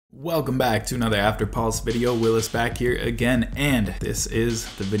Welcome back to another Afterpulse video. Willis back here again, and this is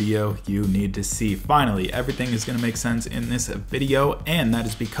the video you need to see. Finally, everything is going to make sense in this video, and that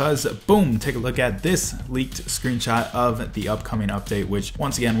is because, boom, take a look at this leaked screenshot of the upcoming update, which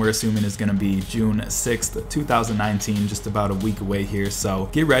once again we're assuming is going to be June 6th, 2019, just about a week away here. So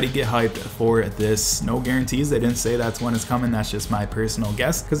get ready, get hyped for this. No guarantees, they didn't say that's when it's coming. That's just my personal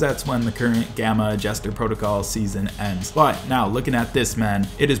guess, because that's when the current Gamma Jester Protocol season ends. But now looking at this, man,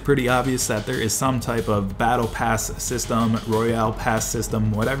 it is pretty obvious that there is some type of battle pass system, royale pass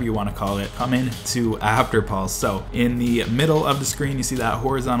system, whatever you want to call it, coming to Afterpulse. So in the middle of the screen you see that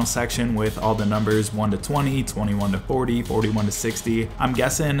horizontal section with all the numbers 1 to 20, 21 to 40, 41 to 60. I'm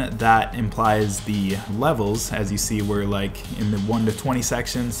guessing that implies the levels. As you see, we're like in the 1 to 20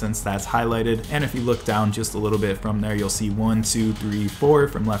 section since that's highlighted, and if you look down just a little bit from there you'll see 1, 2, 3, 4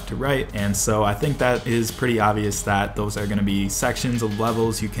 from left to right. And so I think that is pretty obvious that those are going to be sections of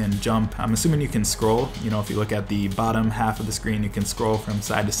levels. You can jump, I'm assuming you can scroll, you know, if you look at the bottom half of the screen you can scroll from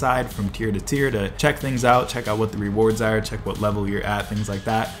side to side, from tier to tier, to check things out, check out what the rewards are, check what level you're at, things like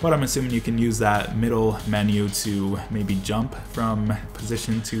that. But I'm assuming you can use that middle menu to maybe jump from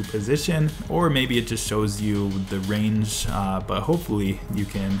position to position, or maybe it just shows you the range, but hopefully you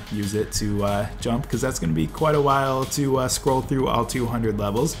can use it to jump, because that's going to be quite a while to scroll through all 200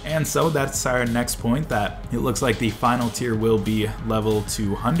 levels. And so that's our next point, that it looks like the final tier will be level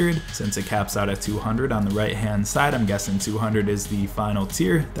 200, since it caps out at 200 on the right hand side. I'm guessing 200 is the final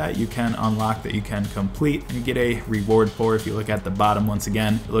tier that you can unlock, that you can complete and get a reward for. If you look at the bottom once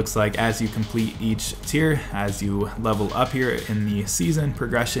again, it looks like as you complete each tier, as you level up here in the season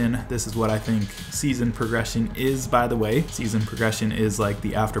progression, this is what I think season progression is, by the way. Season progression is like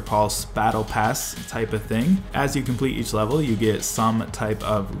the Afterpulse battle pass type of thing. As you complete each level you get some type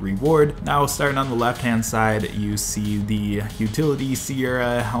of reward. Now starting on the left hand side you see the utility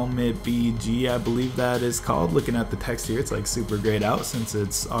Sierra helmet BG, I believe that is called. Looking at the text here, it's like super grayed out since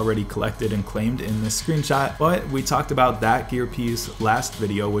it's already collected and claimed in this screenshot. But we talked about that gear piece last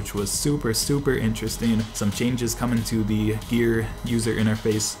video, which was super interesting. Some changes coming to the gear user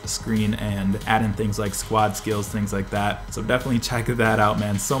interface screen and adding things like squad skills, things like that. So definitely check that out,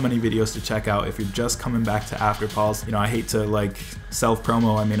 man. So many videos to check out if you're just coming back to Afterpulse. You know, I hate to like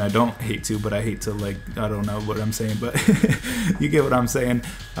self-promo. I mean, I don't hate to, but I hate to, like, I don't know what I'm saying, but you get what I'm saying.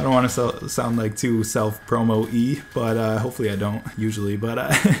 I don't want to sound like too self-promo-y, but hopefully I don't usually.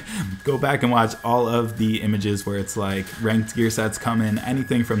 But go back and watch all of the images where it's like ranked gear sets coming,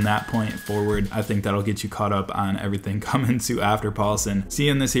 anything from that point forward. I think that'll get you caught up on everything coming to Afterpulse. And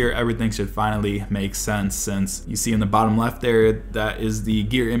seeing this here, everything should finally make sense, since you see in the bottom left there, that is the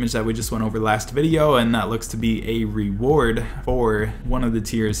gear image that we just went over last video, and that looks to be a reward for one of the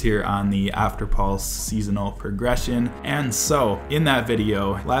tiers here on the Afterpulse seasonal progression. And so in that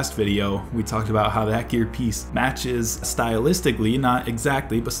video, last video, we talked about how that gear piece matches stylistically, not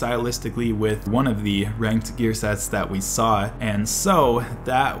exactly, but stylistically, with one of the ranked gear sets that we saw. And so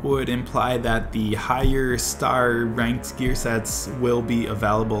that would imply that the higher star ranked gear sets will be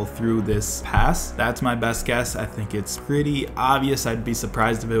available through this pass. That's my best guess. I think it's pretty obvious. I'd be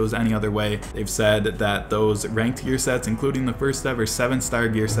surprised if it was any other way. They've said that those ranked gear sets, including the first ever 7-star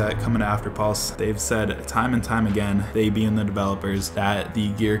gear set coming to Afterpulse, they've said time and time again, they being the developers, that the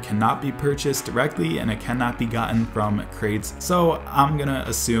gear cannot be purchased directly and it cannot be gotten from crates. So I'm gonna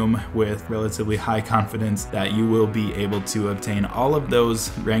assume with relatively high confidence that you will be able to obtain all of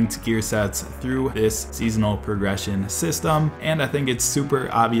those ranked gear sets through this seasonal progression system. And I think it's super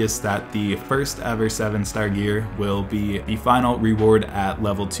obvious that the first ever 7-star gear will be the final reward at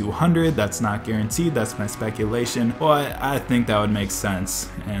level 200. That's not guaranteed, that's my speculation, but I think that would make sense.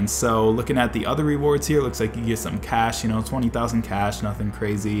 And so looking at the other rewards here, looks like you get some cash, you know, 20,000 cash, nothing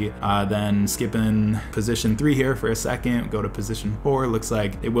crazy. Then skipping position 3 here for a second, go to position 4, looks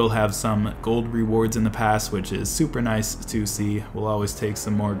like it will have some gold rewards in the past, which is super nice to see. We'll always take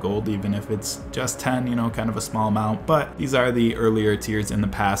some more gold, even if it's just 10, you know, kind of a small amount. But these are the earlier tiers in the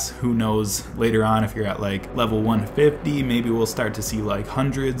past. Who knows, later on, if you're at like level 150, maybe we'll start to see like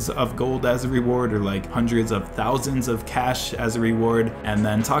hundreds of gold as a reward, or like hundreds of thousands of cash as a reward. And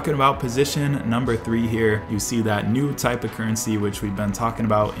then talking about position number 3 here, you see that new type of currency, which we've been talking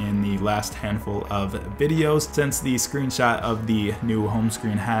about in the last handful of videos since the screenshot of the new home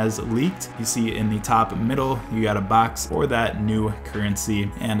screen has leaked. You see in the top middle you got a box for that new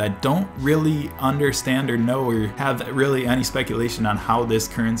currency, and I don't really understand or know or have really any speculation on how this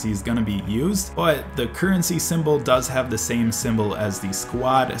currency is going to be used, but the currency symbol does have the same symbol as the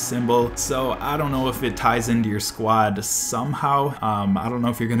squad symbol, so I don't know if it ties into your squad somehow. I don't know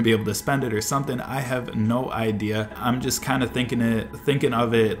if you're going to be able to spend it or something. I have no idea. I'm just kind of thinking thinking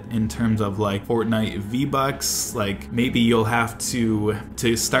of it in terms of like Fortnite V-Bucks. Like maybe you'll have to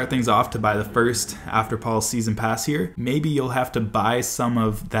start things off to buy the first Afterpulse season pass here. Maybe you'll have to buy some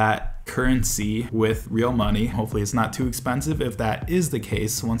of that currency with real money. Hopefully it's not too expensive if that is the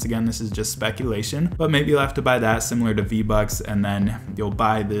case. Once again, this is just speculation, but maybe you'll have to buy that similar to V-Bucks, and then you'll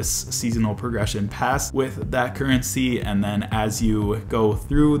buy this seasonal progression pass with that currency, and then as you go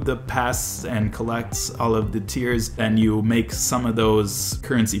through the pass and collect all of the tiers, then you make some of those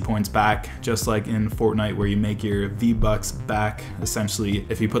currency points back, just like in Fortnite where you make your V-Bucks back. Essentially,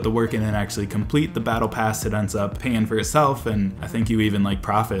 if you put the work in and actually complete the battle pass, it ends up paying for itself, and I think you even like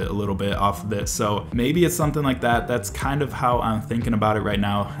profit a little bit off of it. So maybe it's something like that. That's kind of how I'm thinking about it right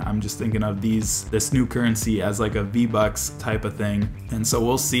now. I'm just thinking of this new currency as like a V-Bucks type of thing, and so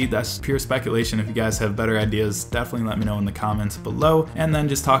we'll see. That's pure speculation. If you guys have better ideas, definitely let me know in the comments below. And then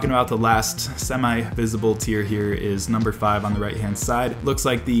just talking about the last semi-visible tier here is number 5 on the right hand side. Looks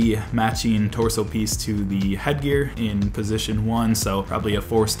like the matching torso piece to the headgear in position 1, so probably a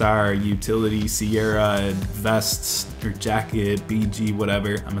 4-star utility Sierra vest or jacket, BG,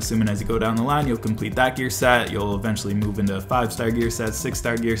 whatever. I'm assuming as you go down the line, you'll complete that gear set. You'll eventually move into 5-star gear sets,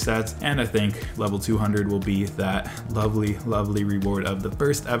 6-star gear sets, and I think level 200 will be that lovely, lovely reward of the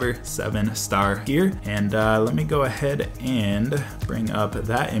first ever 7-star gear. And let me go ahead and bring up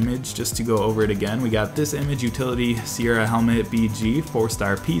that image just to go over it again. We got this image, utility Sierra helmet BG,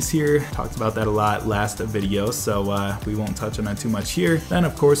 4-star piece here. Talked about that a lot last video, so we won't touch on that too much here. Then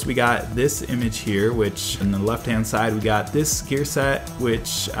of course we got this image here, which on the left hand side we got this gear set,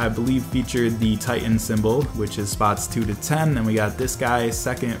 which I believe featured the Titan symbol, which is spots 2 to 10. Then we got this guy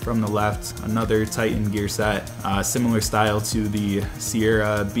second from the left, another Titan gear set, similar style to the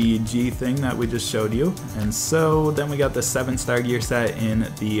Sierra BG thing that we just showed you. And so then we got the 7-star gear set in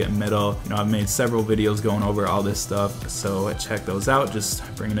the middle. You know, I've made several videos going over all this stuff, so check those out. Just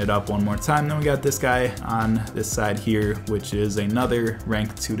bringing it up one more time. Then we got this guy on this side here, which is another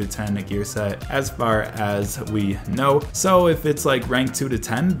rank 2 to 10 gear set as far as we know. So if it's like rank 2 to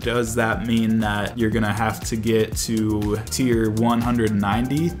 10, does that mean that you're gonna have to get to tier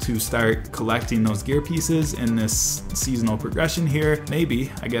 190 to start collecting those gear pieces in this seasonal progression here?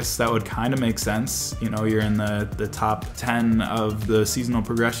 Maybe. I guess that would kind of make sense. You know, you're in the top 10 of the seasonal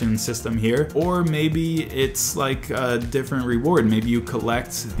progression system here. Or maybe it's like a different reward. Maybe you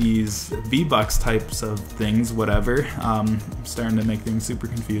collect these V-Bucks types of things, whatever. I'm starting to make things super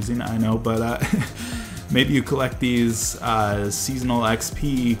confusing, I know, but maybe you collect these seasonal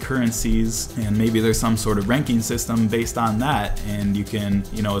XP currencies, and maybe there's some sort of ranking system based on that, and you can,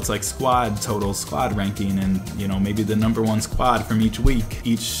 you know, it's like total squad ranking, and you know, maybe the #1 squad from each week,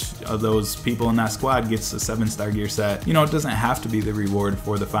 each of those people in that squad gets a 7-star gear set. You know, it doesn't have to be the reward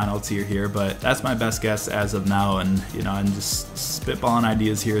for the final tier here, but that's my best guess as of now, and you know, I'm just spitballing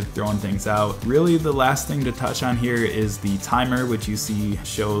ideas here, throwing things out. Really, the last thing to touch on here is the timer, which you see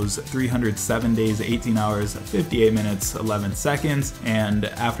shows 307 days, 18 hours, 58 minutes, 11 seconds, and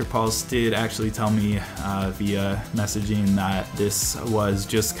Afterpulse did actually tell me via messaging that this was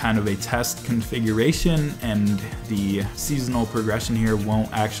just kind of a test configuration, and the seasonal progression here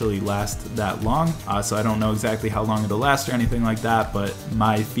won't actually last that long, so I don't know exactly how long it'll last or anything like that, but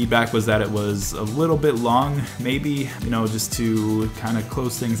my feedback was that it was a little bit long. Maybe, you know, just to kind of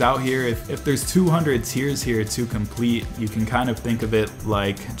close things out here, if there's 200 tiers here to complete, you can kind of think of it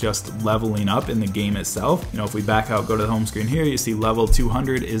like just leveling up in the game itself. You know, if we back out, go to the home screen here, you see level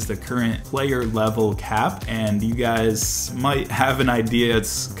 200 is the current player level cap, and you guys might have an idea.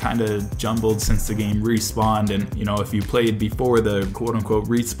 It's kind of jumbled since the game respawned, and you know, if you played before the quote-unquote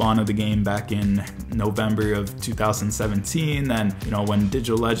respawn of the game back in November of 2017, then you know, when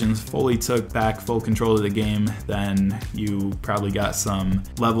Digital Legends fully took back full control of the game, then you probably got some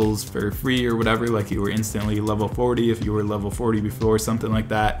levels for free or whatever, like you were instantly level 40 if you were level 40 before, something like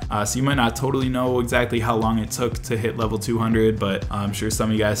that. So you might not totally know exactly how long it took to hit level 200, but I'm sure some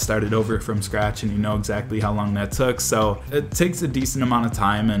of you guys started over from scratch and you know exactly how long that took. So it takes a decent amount of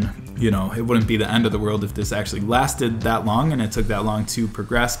time, and you know, it wouldn't be the end of the world if this actually lasted that long and it took that long to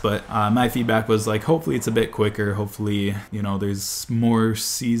progress. But my feedback was like, hopefully it's a bit quicker. Hopefully, you know, there's more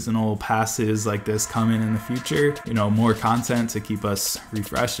seasonal passes like this coming in the future, you know, more content to keep us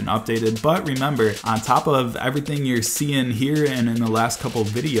refreshed and updated. But remember, on top of everything you're seeing here and in the last couple of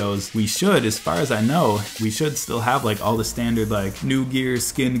videos, we should, as far as I know, we should still have like all the standard like new gear,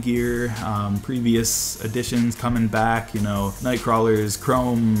 skin gear, previous editions coming back, you know, Nightcrawlers,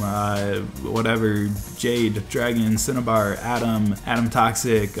 Chrome, whatever, Jade, Dragon, Cinnabar, Atom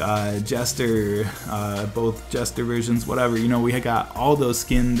Toxic, Jester, both Jester versions, whatever, you know, we got all those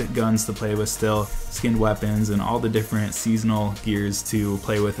skinned guns to play with still. skinned weapons and all the different seasonal gears to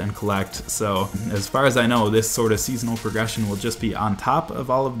play with and collect. So as far as I know, this sort of seasonal progression will just be on top of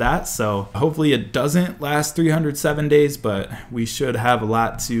all of that. So hopefully it doesn't last 307 days, but we should have a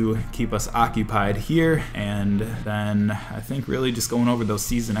lot to keep us occupied here. And then I think really just going over those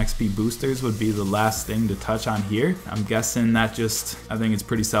season XP boosters would be the last thing to touch on here. I'm guessing that I think it's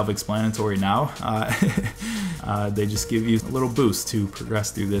pretty self-explanatory now. They just give you a little boost to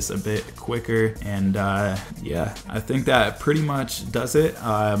progress through this a bit quicker. And yeah, I think that pretty much does it.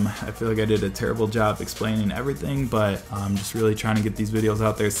 I feel like I did a terrible job explaining everything, but I'm just really trying to get these videos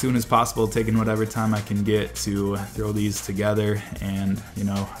out there as soon as possible, taking whatever time I can get to throw these together. And you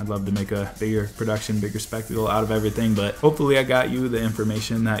know, I'd love to make a bigger production, bigger spectacle out of everything, but hopefully I got you the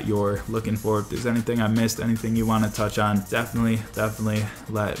information that you're looking for. If there's anything I missed, anything you want to touch on, definitely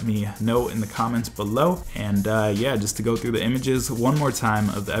let me know in the comments below. And yeah, just to go through the images one more time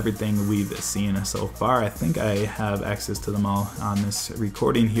of everything we've seen so far. I think I have access to them all on this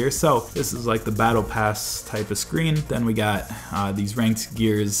recording here. So this is like the battle pass type of screen. Then we got these ranked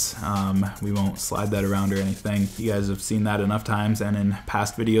gears. We won't slide that around or anything. You guys have seen that enough times, and in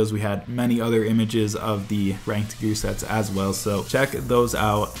past videos we had many other images of the ranked gear sets as well, so check those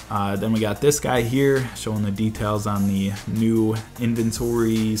out. Then we got this guy here showing the details on the new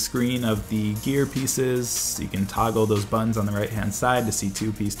inventory screen of the gear pieces. You can toggle those buttons on the right hand side to see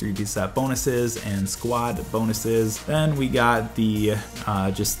 2-piece, 3-piece set bonuses and squad bonuses. Then we got the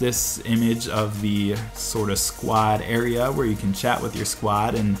just this image of the sort of squad area where you can chat with your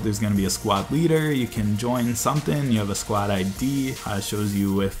squad, and there's going to be a squad leader. You can join something, you have a squad ID, shows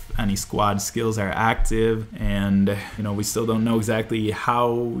you if any squad skills are active. And you know, we still don't know exactly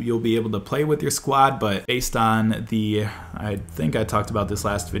how you'll be able to play with your squad, but based on the, I think I talked about this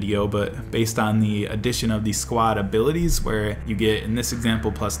last video, but based on the addition of the squad abilities where you get, in this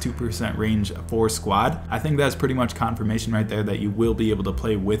example, plus 2% range for squad, I think that's pretty much confirmation right there that you will be able to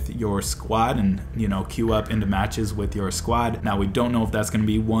play with your squad and, you know, queue up into matches with your squad. Now we don't know if that's going to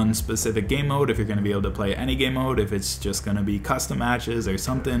be one specific game mode, if you're going to be able to play any game mode, if it's just going to be custom matches or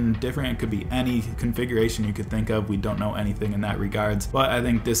something different. It could be any configuration you could think of. We don't know anything in that regards, but I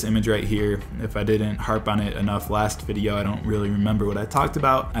think this image right here, if I didn't harp on it enough last video, I don't really remember what I talked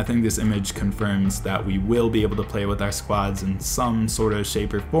about. I think this image confirms that we will be able to play with our squads in some sort of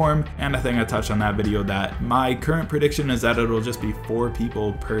shape or form. And I think I touched on that video that my current prediction is that it'll just be 4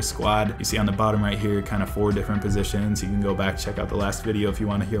 people per squad. You see on the bottom right here, kind of 4 different positions. You can go back, check out the last video if you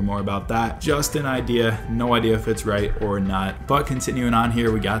want to hear more about that. Just an idea, no idea if it's right or not. But continuing on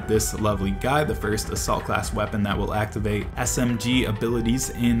here, we got this lovely guy, the first assault class weapon that will activate SMG abilities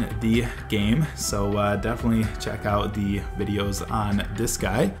in the game. So definitely check out the videos on this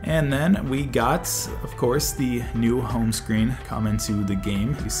guy. And then we got, of course, the new home screen coming to the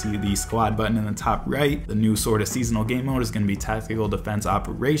game. You see the squad button in the top right. The new sort of seasonal game mode is going to be tactical defense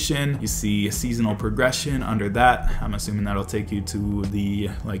operation. You see seasonal progression under that. I'm assuming that'll take you to the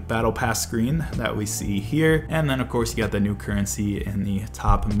like battle pass screen that we see here. And then of course you got the new currency in the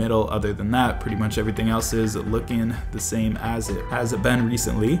top middle. Other than that, pretty much everything else is looking the same as it has been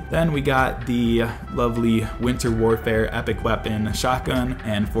recently. Then we got the lovely Winter Warfare epic weapon shotgun,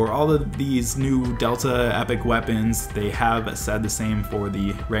 and for all of these new Delta epic weapons, they have said the same for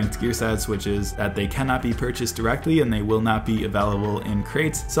the ranked gear sets, which is that they cannot be purchased directly and they will not be available in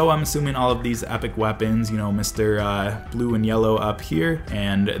crates. So I'm assuming all of these epic weapons, you know, Mr. Blue and Yellow up here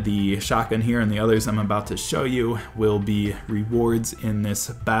and the shotgun here and the others I'm about to show you, will be rewards in this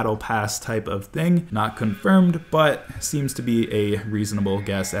battle pass type of thing. Not confirmed, but seems to be a reasonable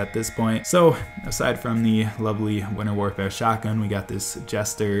guess at this point. So aside from the lovely Winter Warfare shotgun, we got this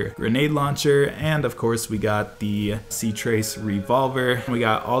Jester grenade launcher, and of course we got the C-Trace revolver. We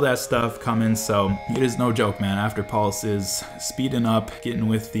got all that stuff coming, so it is no joke, man. Afterpulse is speeding up, getting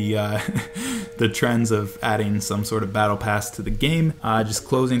with the the trends of adding some sort of battle pass to the game. Just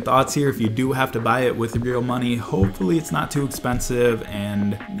closing thoughts here, if you do have to buy it with real money, hopefully it's not too expensive,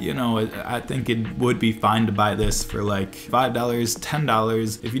 and you know, I think it would be fine to buy this for like $5,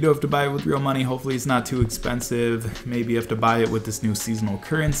 $10. If you do have to buy it with real money, hopefully it's not too expensive. Maybe you have to buy it with this new seasonal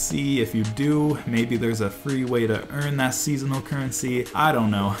currency. If you do, maybe there's a free way to earn that seasonal currency. I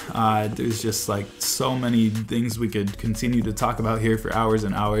don't know. There's just like so many things we could continue to talk about here for hours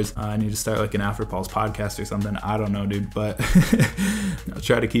and hours. I need to start like an Afterpulse podcast or something. I don't know, dude, but I'll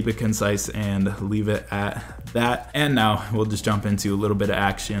try to keep it concise and leave it at that. And now we'll just jump into a little bit of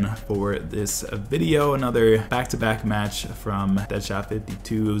action for this video. Another back-to-back match from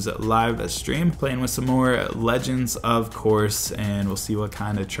Deadshot52's live stream, playing with some more legends, of course, and we'll see what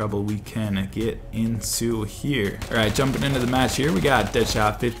kind of trouble we can get into here. All right, jumping into the match here, we got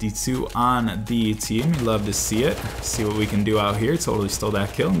Deadshot52 on the team. You love to see it. See what we can do out here. Totally stole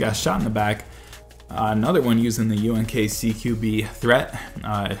that kill and got shot in the back. Another one using the UNK CQB threat.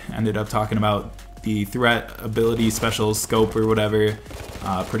 Ended up talking about the threat ability, special scope or whatever,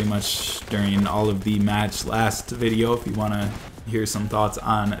 pretty much during all of the match last video, if you want to hear some thoughts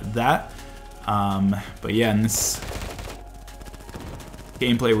on that. But yeah, in this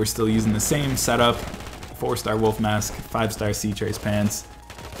gameplay we're still using the same setup: 4-star wolf mask, 5-star sea trace pants,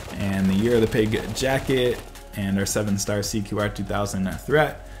 and the Year of the Pig jacket, and our 7-star CQR 2000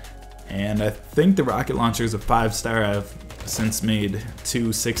 threat. And I think the rocket launcher is a 5-star. I've since made 2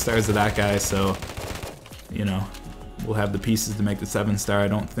 6-stars of that guy, so you know, we'll have the pieces to make the 7-star. I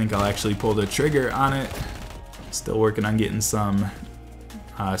don't think I'll actually pull the trigger on it. Still working on getting some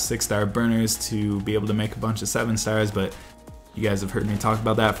 6-star burners to be able to make a bunch of 7-stars, but you guys have heard me talk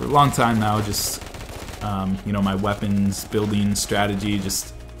about that for a long time now. Just you know, my weapons building strategy,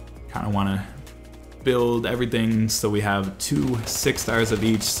 just kind of want to build everything so we have 2 6-stars of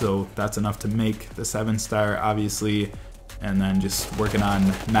each, so that's enough to make the 7-star, obviously, and then just working on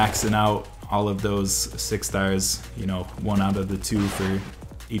maxing out all of those 6-stars, you know, 1 out of the 2 for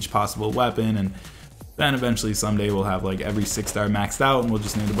each possible weapon, and then eventually someday we'll have like every 6-star maxed out, and we'll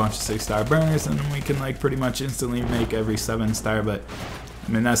just need a bunch of 6-star burners, and then we can like pretty much instantly make every 7-star. But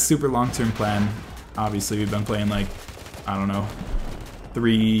I mean, that's super long-term plan. Obviously we've been playing like, I don't know,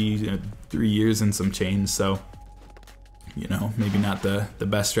 3 years and some change, so you know, maybe not the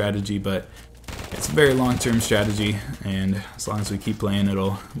best strategy, but it's a very long-term strategy, and as long as we keep playing,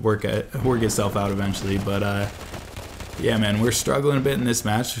 it'll work itself out eventually. But yeah, man, we're struggling a bit in this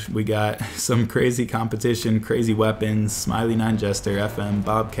match. We got some crazy competition, crazy weapons: Smiley 9 Jester, FM,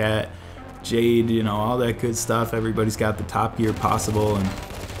 Bobcat, Jade, you know, all that good stuff. Everybody's got the top gear possible, and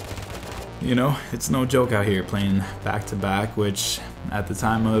you know, it's no joke out here playing back-to-back, which at the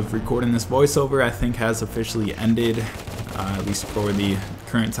time of recording this voiceover, I think has officially ended, at least for the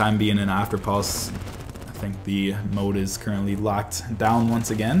current time being in Afterpulse. I think the mode is currently locked down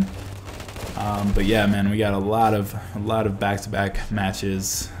once again. But yeah, man, we got a lot of back-to-back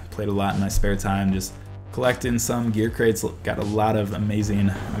matches. Played a lot in my spare time, just collecting some gear crates. Got a lot of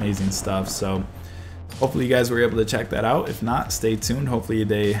amazing stuff. So hopefully you guys were able to check that out. If not, stay tuned. Hopefully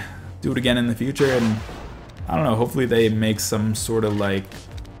they do it again in the future, and I don't know, hopefully they make some sort of like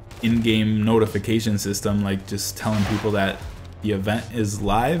in-game notification system, like just telling people that the event is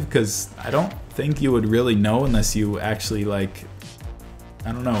live, because I don't think you would really know unless you actually, like,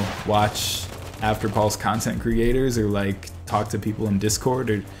 I don't know, watch Afterpulse content creators or like talk to people in Discord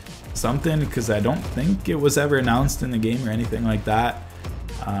or something, because I don't think it was ever announced in the game or anything like that.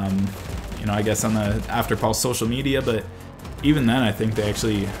 You know, I guess on the Afterpulse social media, but even then I think they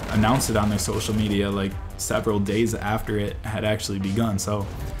actually announced it on their social media like several days after it had actually begun. So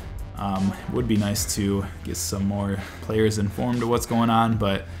it would be nice to get some more players informed of what's going on.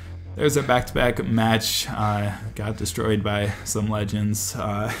 But there's a back-to-back match. Got destroyed by some legends.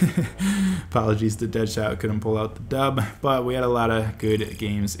 Apologies to Deadshot, couldn't pull out the dub, but we had a lot of good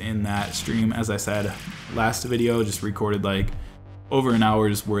games in that stream. As I said, last video just recorded like over an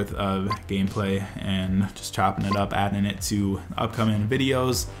hour's worth of gameplay and just chopping it up, adding it to upcoming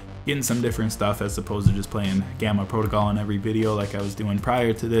videos, getting some different stuff as opposed to just playing Gamma Protocol in every video like I was doing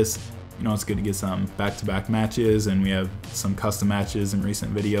prior to this. You know, it's good to get some back-to-back matches, and we have some custom matches in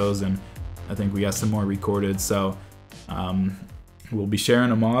recent videos, and I think we got some more recorded, so we'll be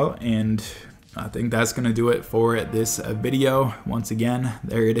sharing them all, and I think that's gonna do it for this video. Once again,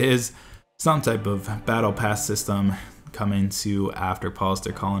 there it is, some type of battle pass system coming to Afterpulse.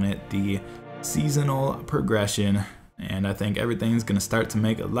 They're calling it the seasonal progression, and I think everything's gonna start to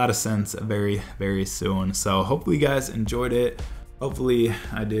make a lot of sense very soon. So hopefully you guys enjoyed it. Hopefully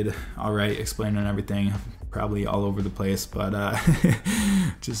I did all right explaining everything, probably all over the place, but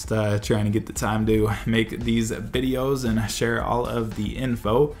just trying to get the time to make these videos and share all of the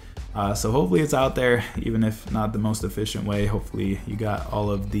info. So hopefully it's out there, even if not the most efficient way. Hopefully you got all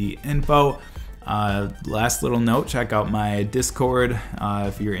of the info. Last little note, check out my Discord.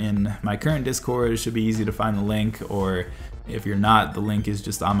 If you're in my current Discord, it should be easy to find the link, or if you're not, the link is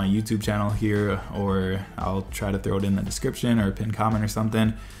just on my YouTube channel here, or I'll try to throw it in the description or a pinned comment or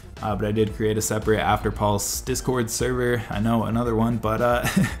something. But I did create a separate Afterpulse Discord server. I know, another one, but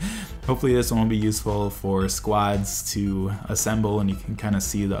Hopefully this one will be useful for squads to assemble, and you can kind of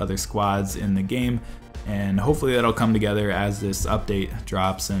see the other squads in the game. And hopefully that'll come together as this update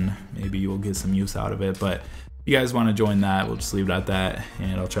drops, and maybe you'll get some use out of it. But if you guys want to join that, we'll just leave it at that,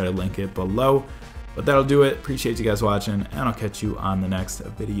 and I'll try to link it below. But that'll do it. Appreciate you guys watching, and I'll catch you on the next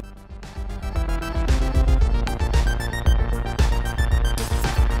video.